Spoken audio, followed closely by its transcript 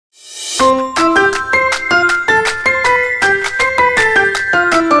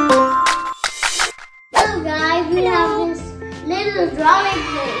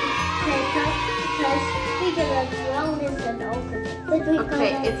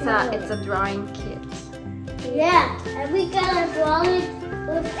It's a drawing kit. Yeah, and we gotta draw it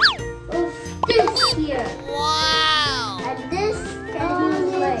with this here. Wow! And this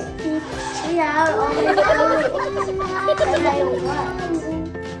can be like, yeah, all this and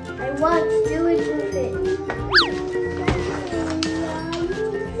I want to do it with it.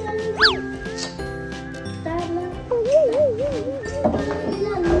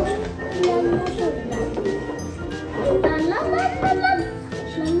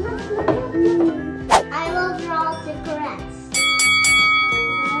 I will draw the grass.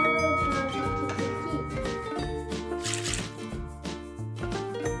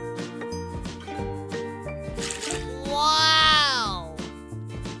 Wow!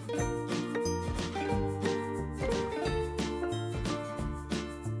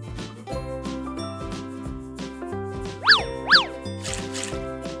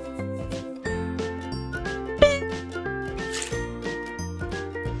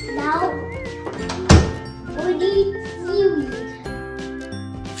 Now we need seaweed.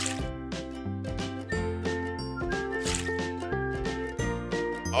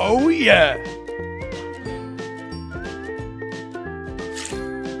 Oh yeah!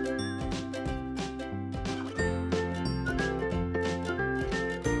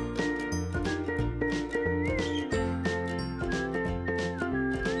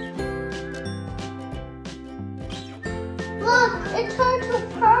 Look, it turned to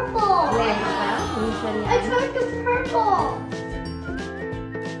purple. It It turned to purple.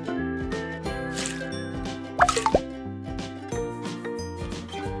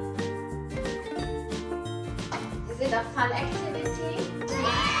 Is it a fun activity?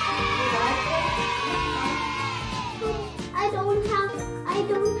 I don't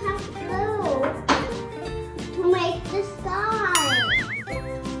have glue to make the sky.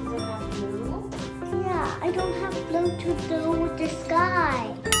 Yeah, I don't have glue to do with the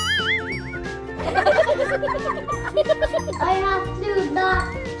sky. I have two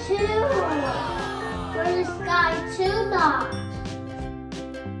dots too. For the sky, two dots.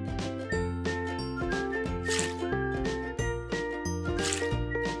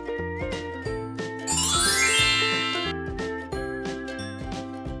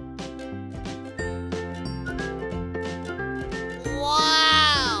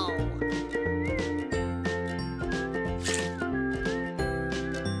 Wow!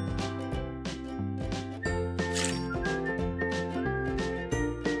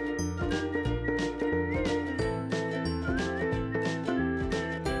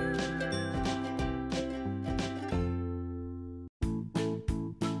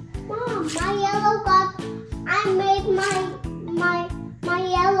 Mom, my yellow got. I made my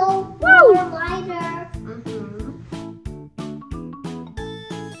yellow more lighter.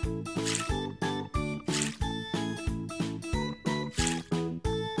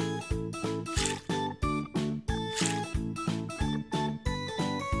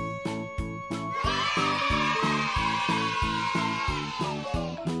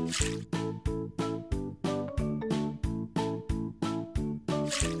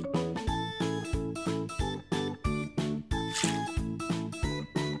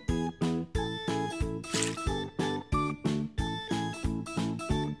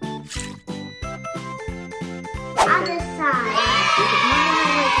 Other side.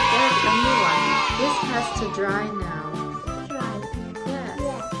 There's a new one. This has to dry now. Right. Yes.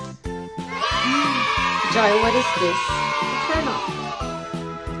 Yes. Joy, what is this?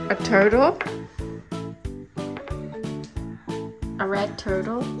 A turtle? A red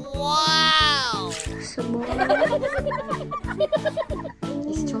turtle? Wow!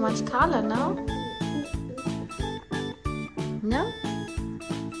 It's too much color, no? No?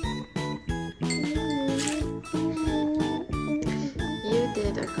 You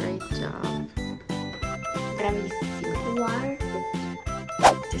did a great job. Bravissimo. Water.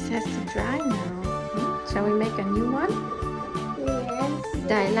 This has to dry now. Shall we make a new one? Yes.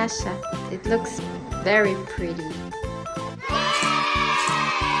 Dai, lascia. It looks very pretty.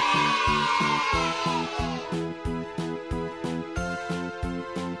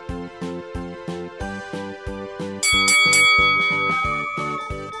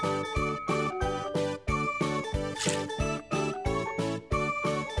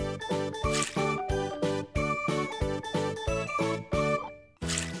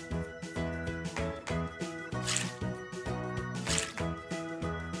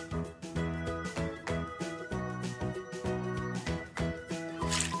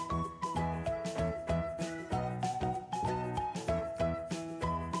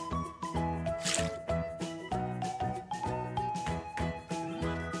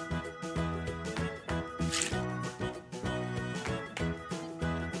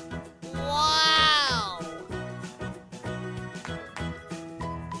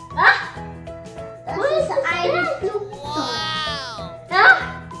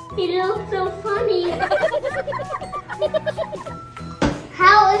 so funny.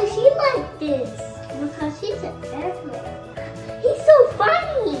 How is he like this? Because he's an airplane. He's so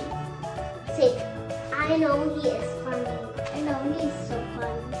funny. Say, I know he is funny. I know he's so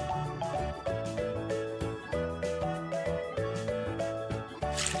funny.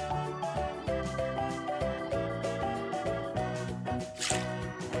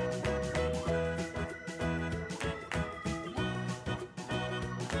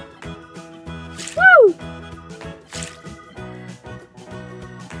 Woo!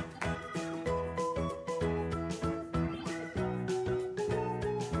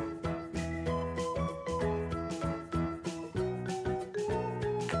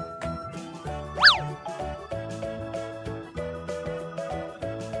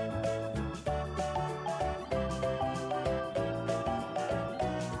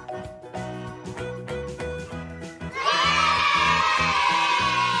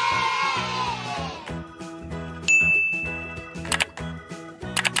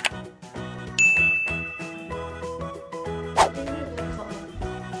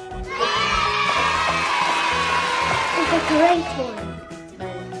 It's a great one.